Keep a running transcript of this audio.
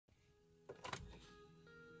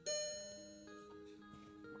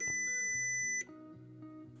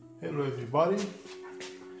Hello everybody,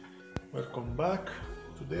 welcome back.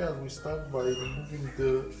 Today I will start by removing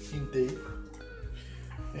the intake,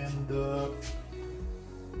 and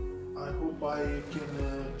I hope I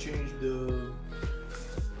can change the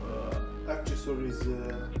accessories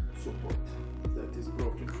support that is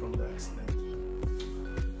broken from the accident.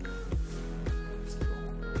 Let's go.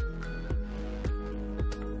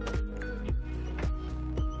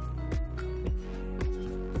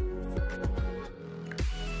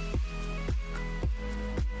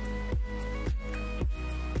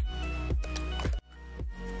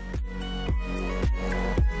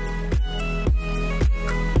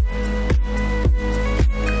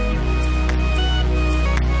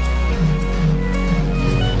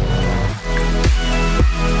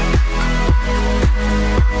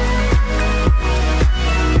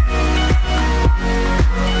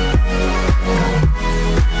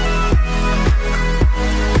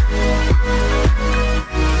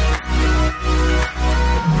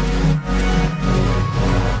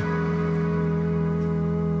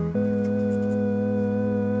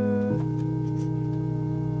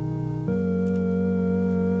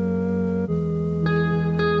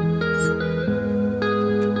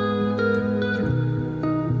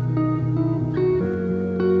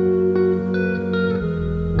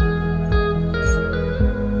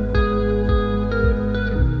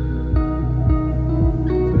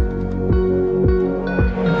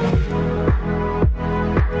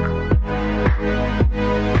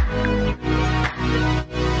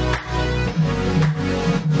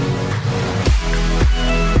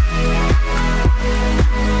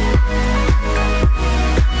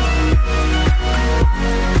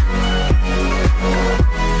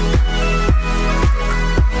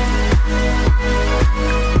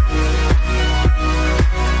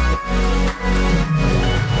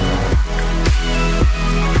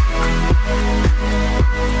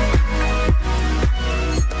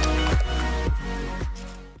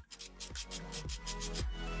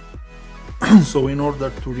 So in order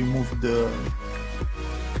to remove the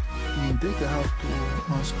intake, I have to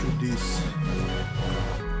unscrew these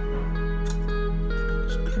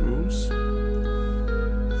screws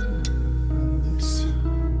and these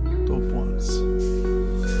top ones.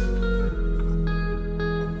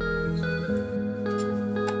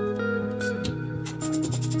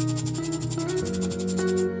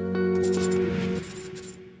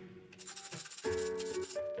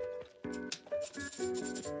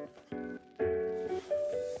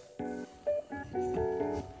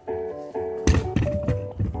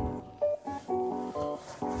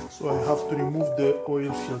 So I have to remove the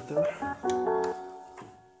oil filter.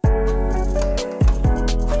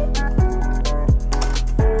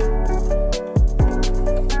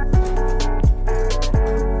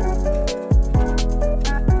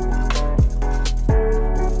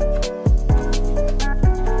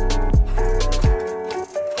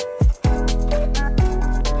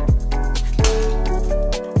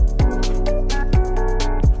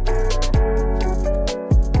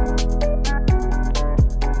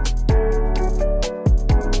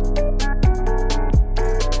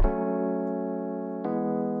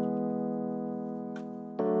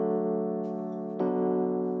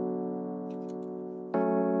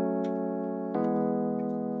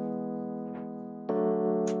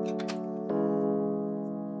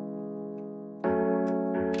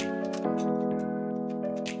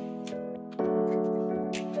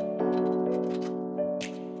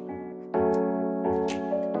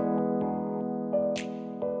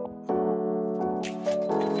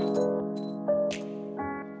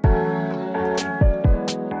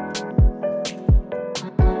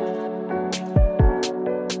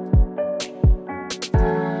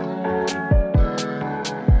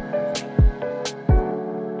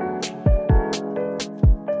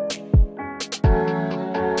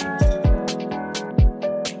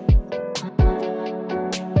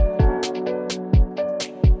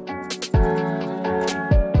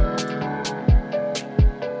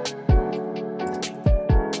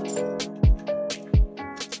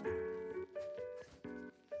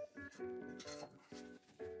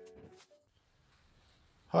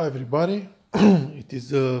 Hi everybody, it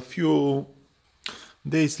is a few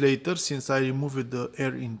days later since I removed the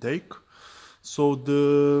air intake. So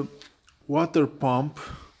the water pump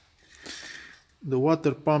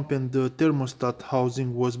and the thermostat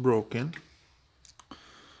housing was broken.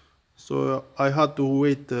 So I had to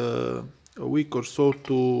wait a week or so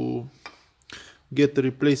to get a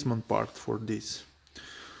replacement part for this.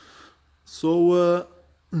 So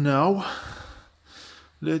now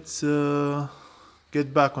let's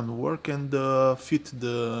get back on work and fit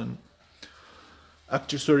the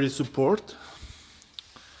accessory support.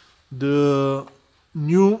 the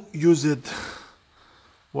new used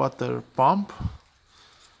water pump.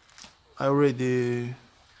 I already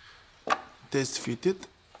test fitted.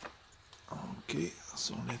 Okay,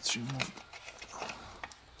 so let's remove.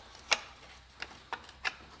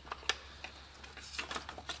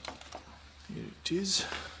 Here it is.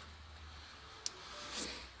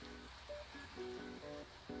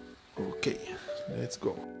 Okay, let's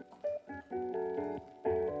go.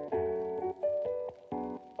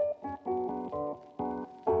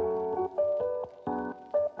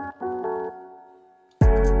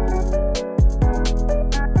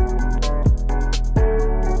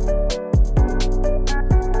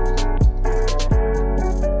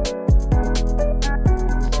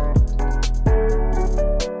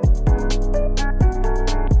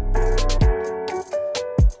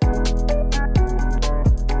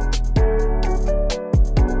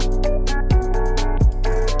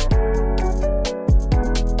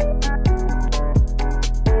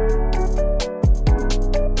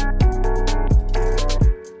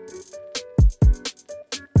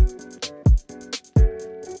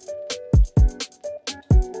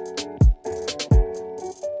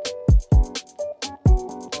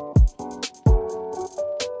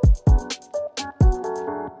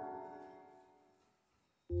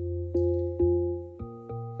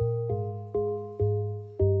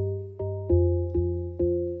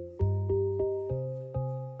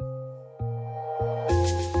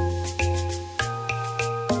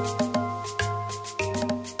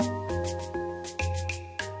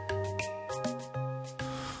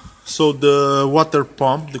 So the water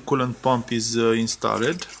pump, the coolant pump is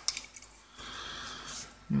installed.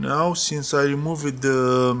 Now, since I removed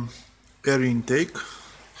the air intake,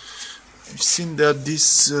 I've seen that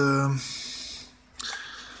this, I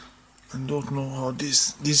don't know how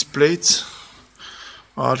these plates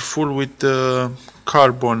are full with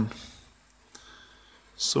carbon.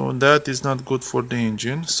 So that is not good for the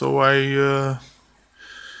engine. So I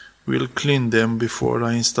will clean them before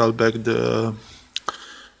I install back the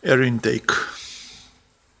air intake.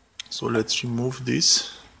 So let's remove this.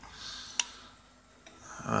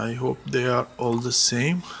 I hope they are all the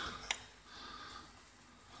same.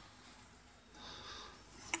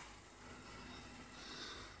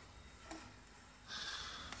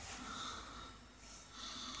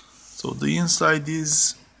 So the inside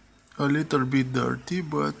is a little bit dirty,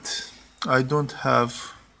 but I don't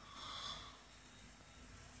have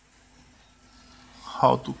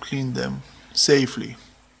how to clean them safely.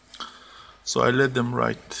 So I let them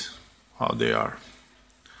right how they are.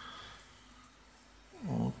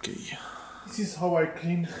 Okay. This is how I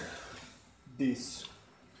clean this.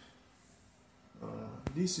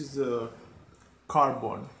 This is a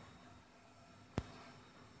carbon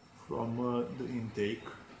from the intake.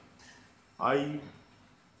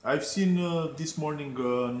 I've seen this morning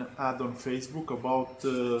an ad on Facebook about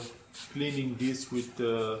cleaning this with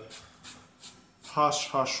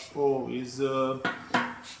H2O is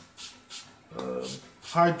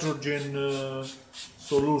hydrogen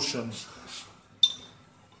solution,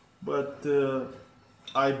 but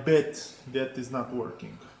I bet that is not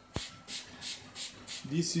working.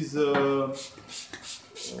 This is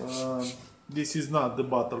not the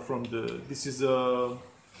bottle from the. This is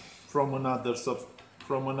from another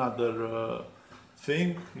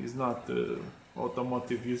thing. Is not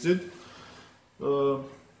automotive used.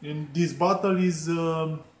 In this bottle is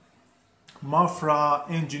Mafra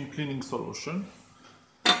engine cleaning solution.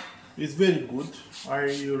 It's very good. I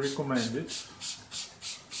recommend it.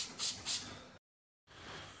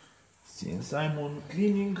 Since I'm on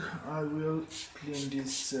cleaning, I will clean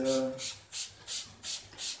this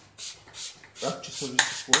accessory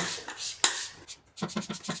support.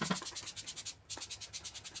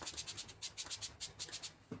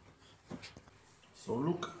 So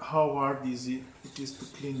look how hard it is to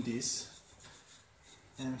clean this,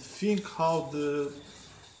 and think how the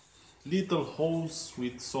little holes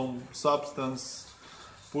with some substance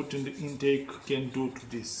put in the intake can do to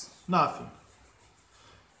this. Nothing.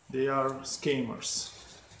 They are scammers.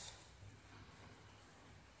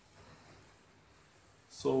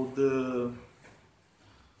 So the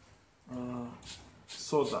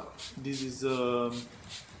soda, this is a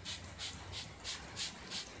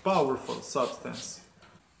powerful substance.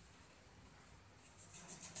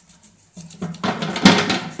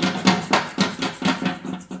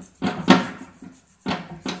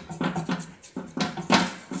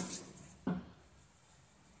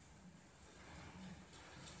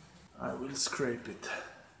 I will scrape it.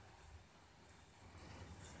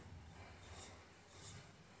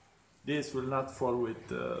 This will not fall with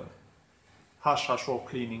H2O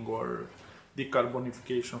cleaning or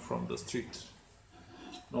decarbonification from the street.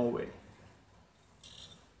 No way.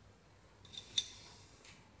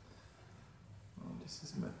 Oh, this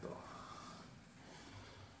is metal.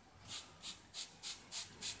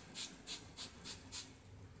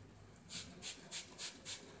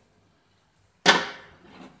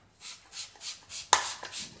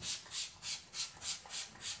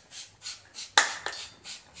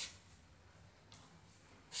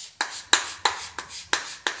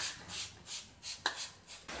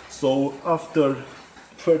 So after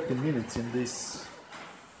 30 minutes in this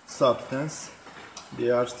substance,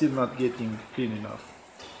 they are still not getting clean enough.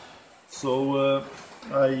 So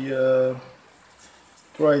I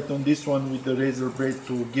tried on this one with the razor blade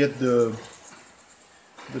to get the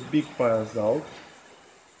big piles out,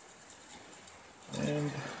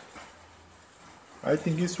 and I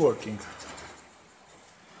think it's working.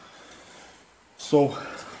 So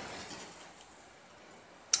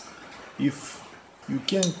if you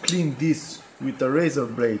can clean this with a razor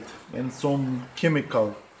blade and some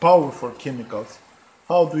powerful chemicals,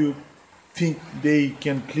 how do you think they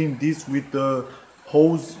can clean this with a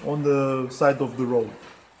hose on the side of the road?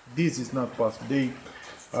 This is not possible. They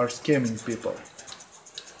are scamming people.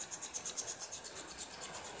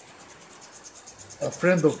 A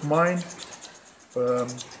friend of mine,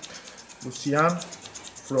 Lucian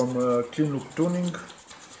from Clean Look Tuning,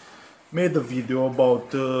 made a video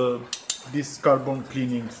about this carbon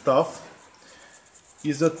cleaning stuff.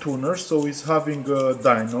 He's a tuner, so he's having a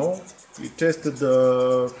dyno. He tested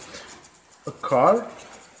a car,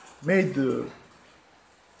 made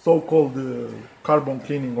so-called carbon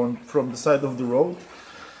cleaning from the side of the road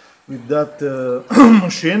with that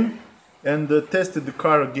machine, and tested the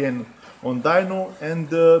car again on dyno, and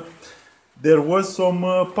there was some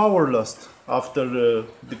power loss after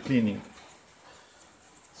the cleaning.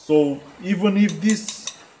 So even if this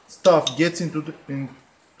stuff gets into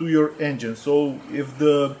your engine, so if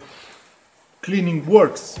the cleaning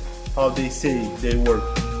works how they say they work,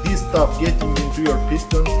 this stuff getting into your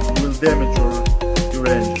pistons will damage your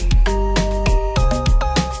engine.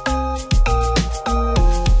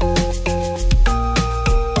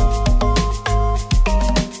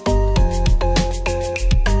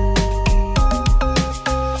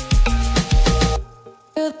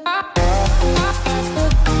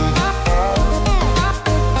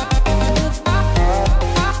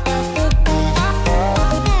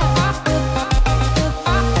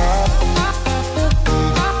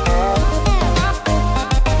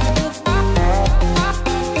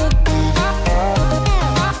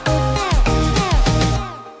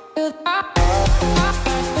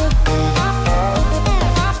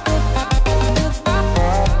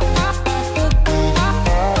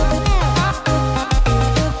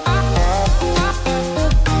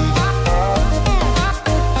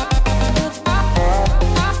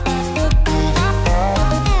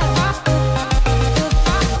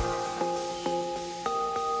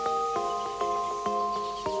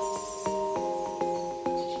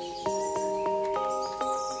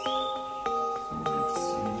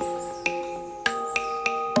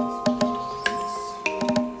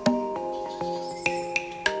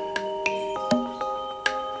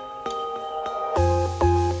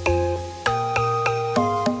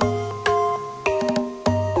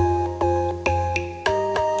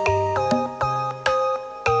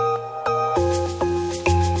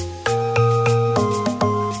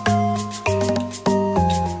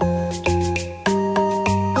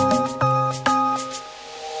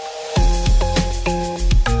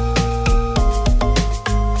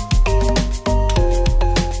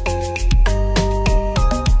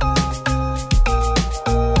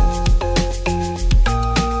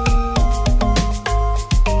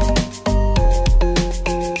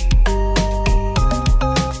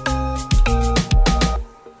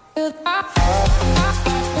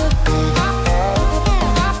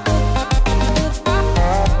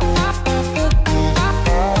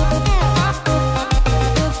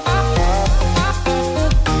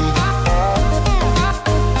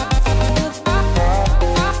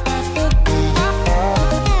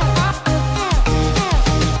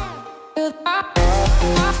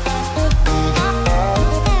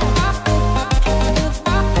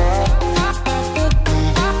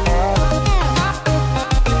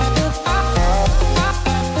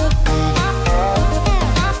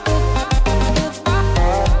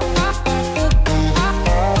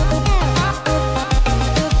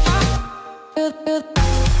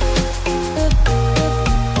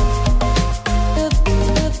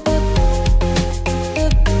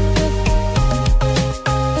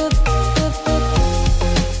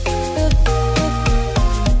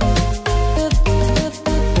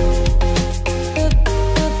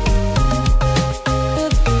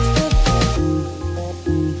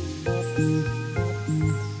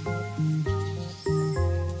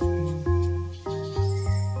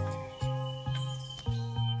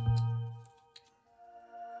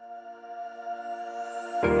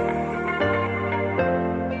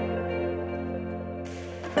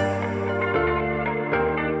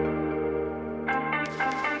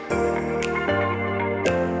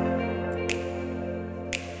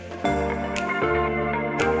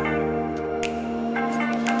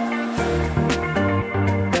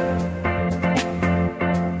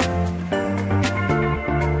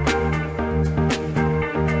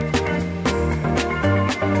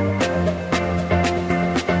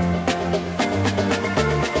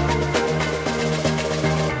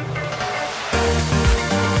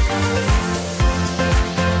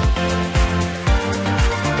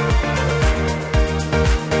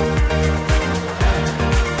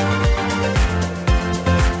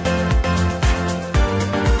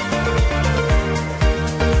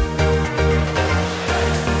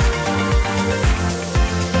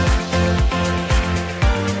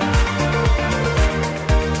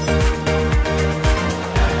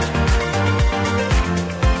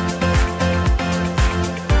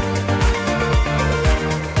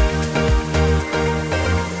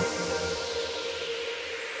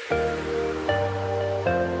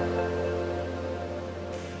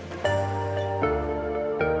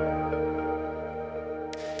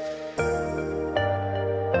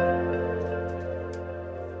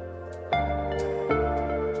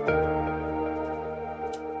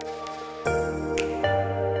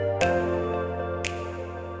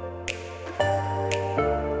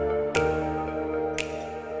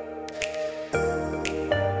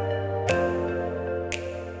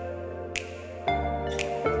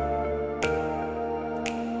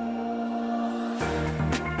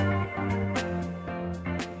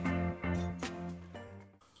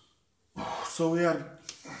 So we are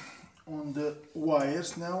on the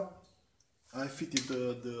wires now. I fitted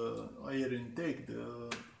the air intake,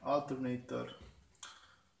 the alternator,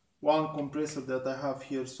 one compressor that I have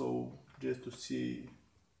here, so just to see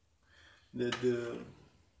that the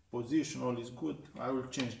position all is good. I will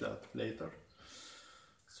change that later.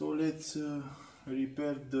 So let's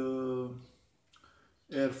repair the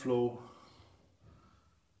airflow.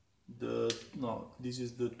 This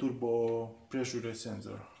is the turbo pressure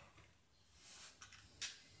sensor.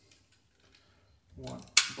 One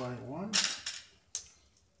by one.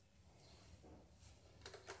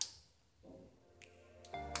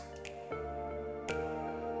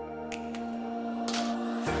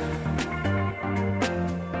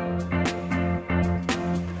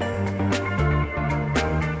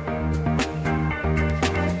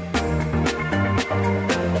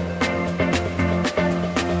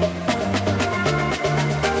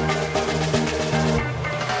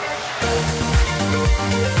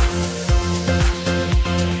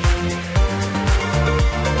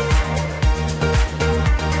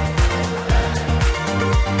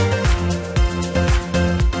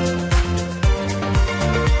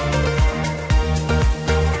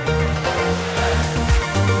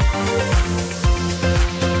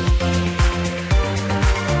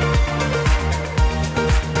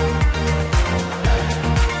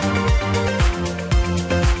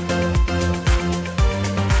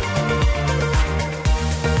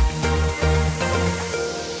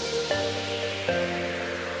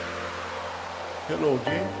 Hello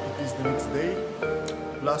again, it is the next day.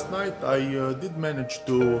 Last night I did manage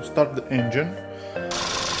to start the engine,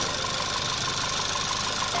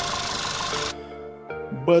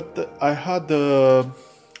 but I had a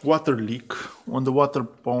water leak on the water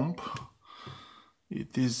pump.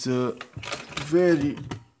 It is very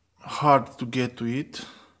hard to get to it.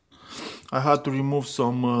 I had to remove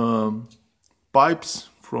some pipes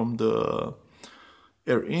from the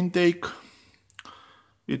air intake.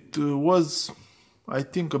 It was, I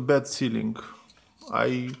think, a bad sealing.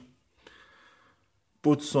 I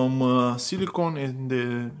put some silicone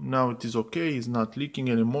and now it is okay, it's not leaking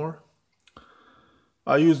anymore.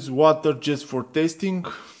 I use water just for testing.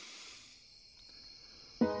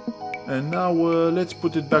 And now let's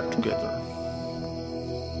put it back together.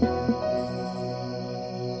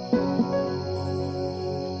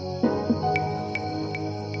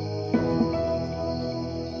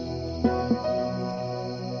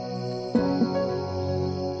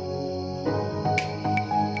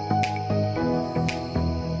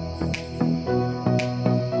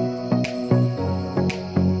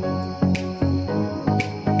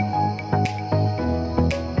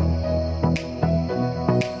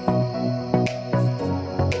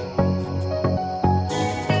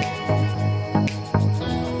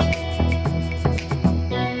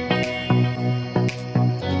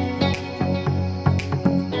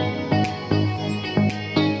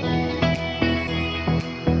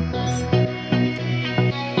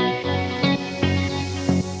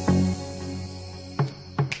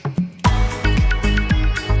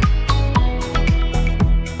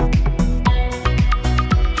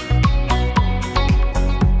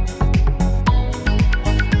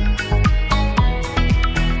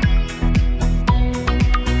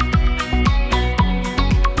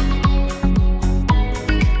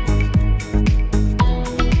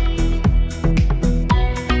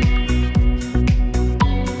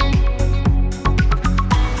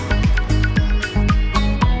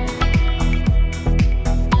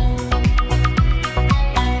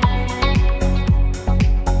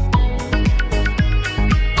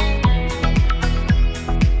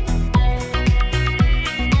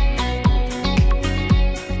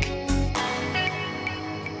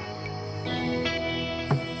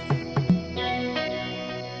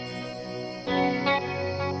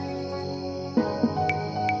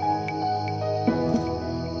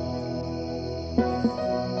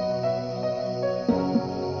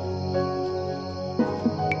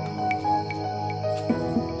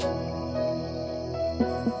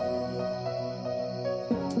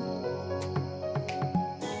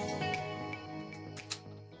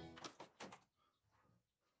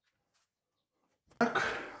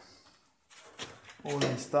 All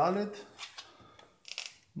installed.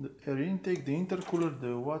 The air intake, the intercooler,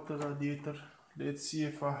 the water radiator. Let's see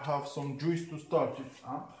if I have some juice to start it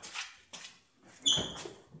up.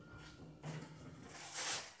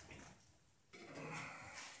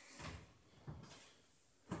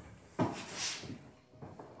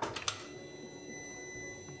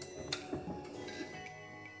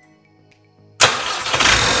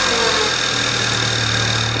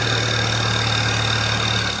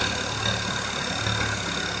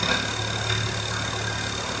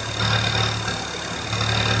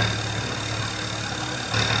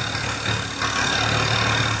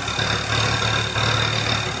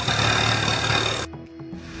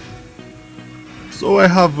 So I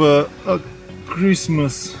have a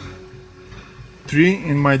Christmas tree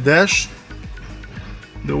in my dash,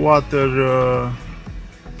 the water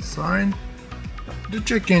sign, the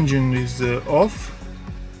check engine is off,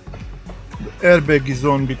 the airbag is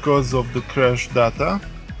on because of the crash data,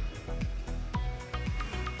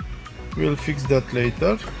 we'll fix that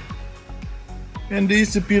later, and the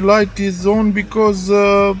ECP light is on because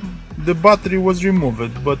the battery was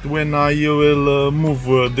removed, but when I will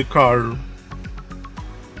move the car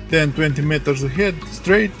 10-20 meters ahead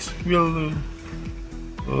straight, we'll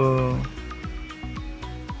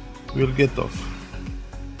get off.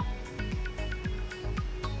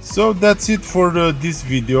 So that's it for this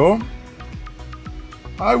video.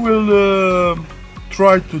 I will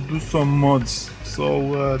try to do some mods.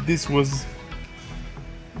 So this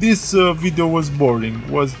video was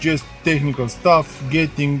boring, was just technical stuff,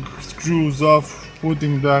 getting screws off,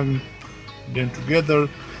 putting them together.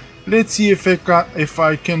 Let's see if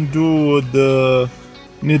I can do the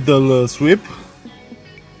needle sweep.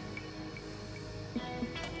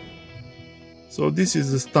 So this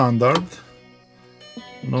is the standard,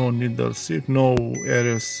 no needle sweep, no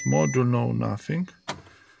RS module, no nothing.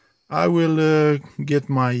 I will get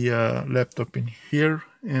my laptop in here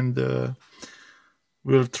and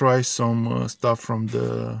we'll try some stuff from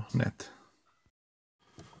the net.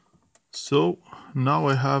 So now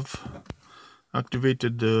I have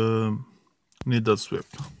activated the needle sweep.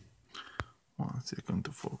 1 second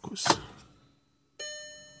to focus.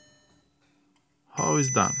 How is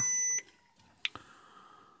done?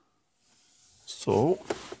 So,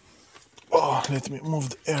 let me move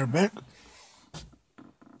the airbag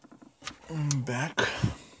back.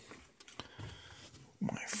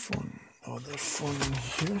 My phone, other phone in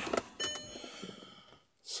here.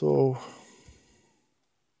 So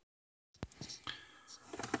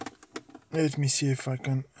let me see if I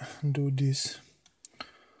can do this.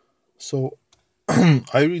 So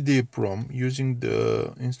I read the EEPROM using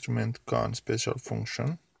the instrument CAN special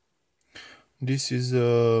function. This is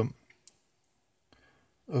a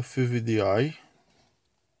FVDI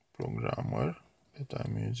programmer that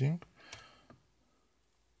I'm using.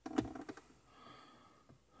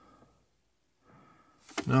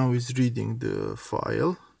 Now it's reading the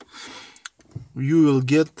file. You will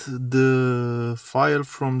get the file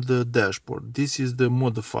from the dashboard. This is the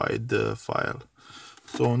modified file.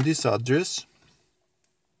 So on this address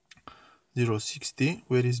 060,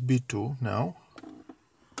 where is B2 now,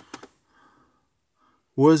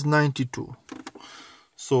 was 92.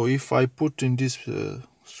 So if I put in this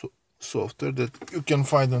software that you can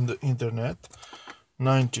find on the internet,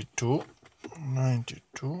 92,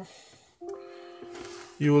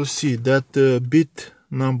 you will see that bit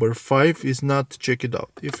number 5 is not checked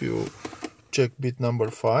out. If you check bit number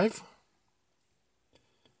 5,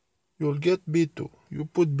 you will get B2. You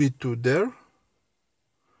put B2 there,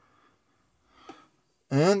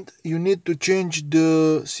 and you need to change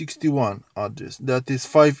the 61 address, that is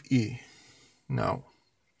 5E now.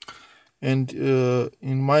 And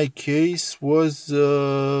in my case was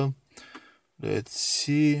let's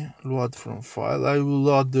see, load from file. I will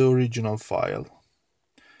load the original file.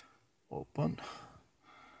 Open.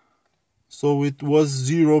 So it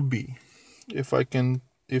was 0B. If I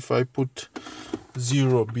put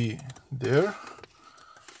 0B there,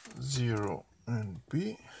 0 and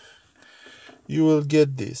B, you will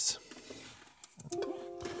get this.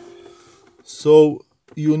 So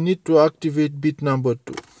you need to activate bit number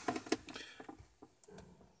 2.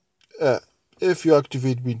 If you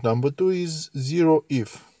activate bit number 2 is 0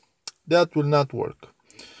 if. That will not work.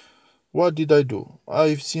 What did I do?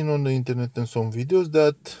 I've seen on the internet and some videos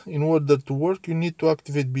that in order to work you need to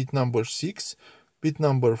activate bit number 6, bit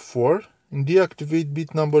number 4 and deactivate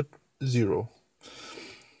bit number 0.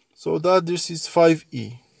 So the address is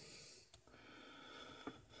 5E.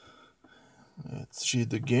 Let's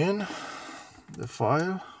read again the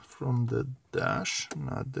file from the dash,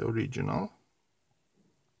 not the original.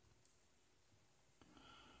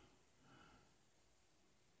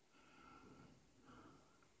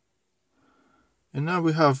 And now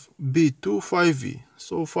we have B2 5E.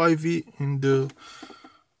 So 5E in the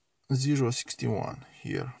 061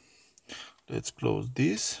 here. Let's close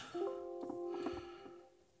this.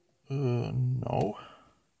 No.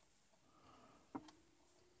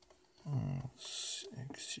 Let's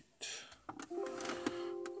exit.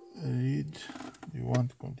 Read. Do you want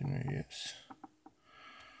to continue? Yes.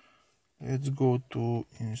 Let's go to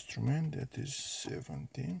instrument, that is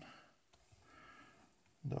 17.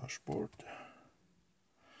 Dashboard.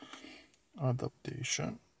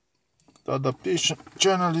 Adaptation. The adaptation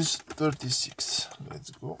channel is 36. Let's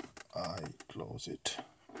go. I close it.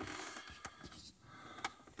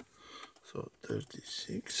 So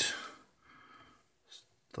 36.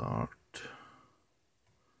 Start.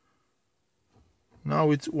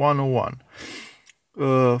 Now it's 101.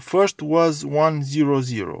 First was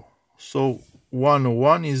 100. So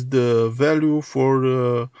 101 is the value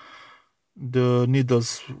for the needle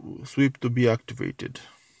sweep to be activated.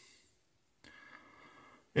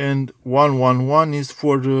 And 111 is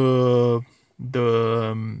for the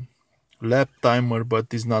lap timer,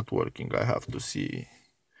 but it's not working. I have to see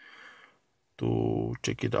to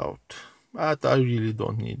check it out. But I really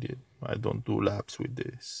don't need it. I don't do laps with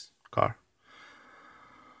this car.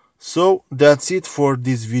 So that's it for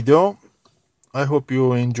this video. I hope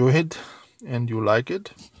you enjoyed and you like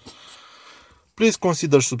it. Please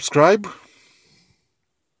consider subscribe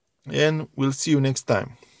and we'll see you next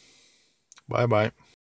time. Bye bye.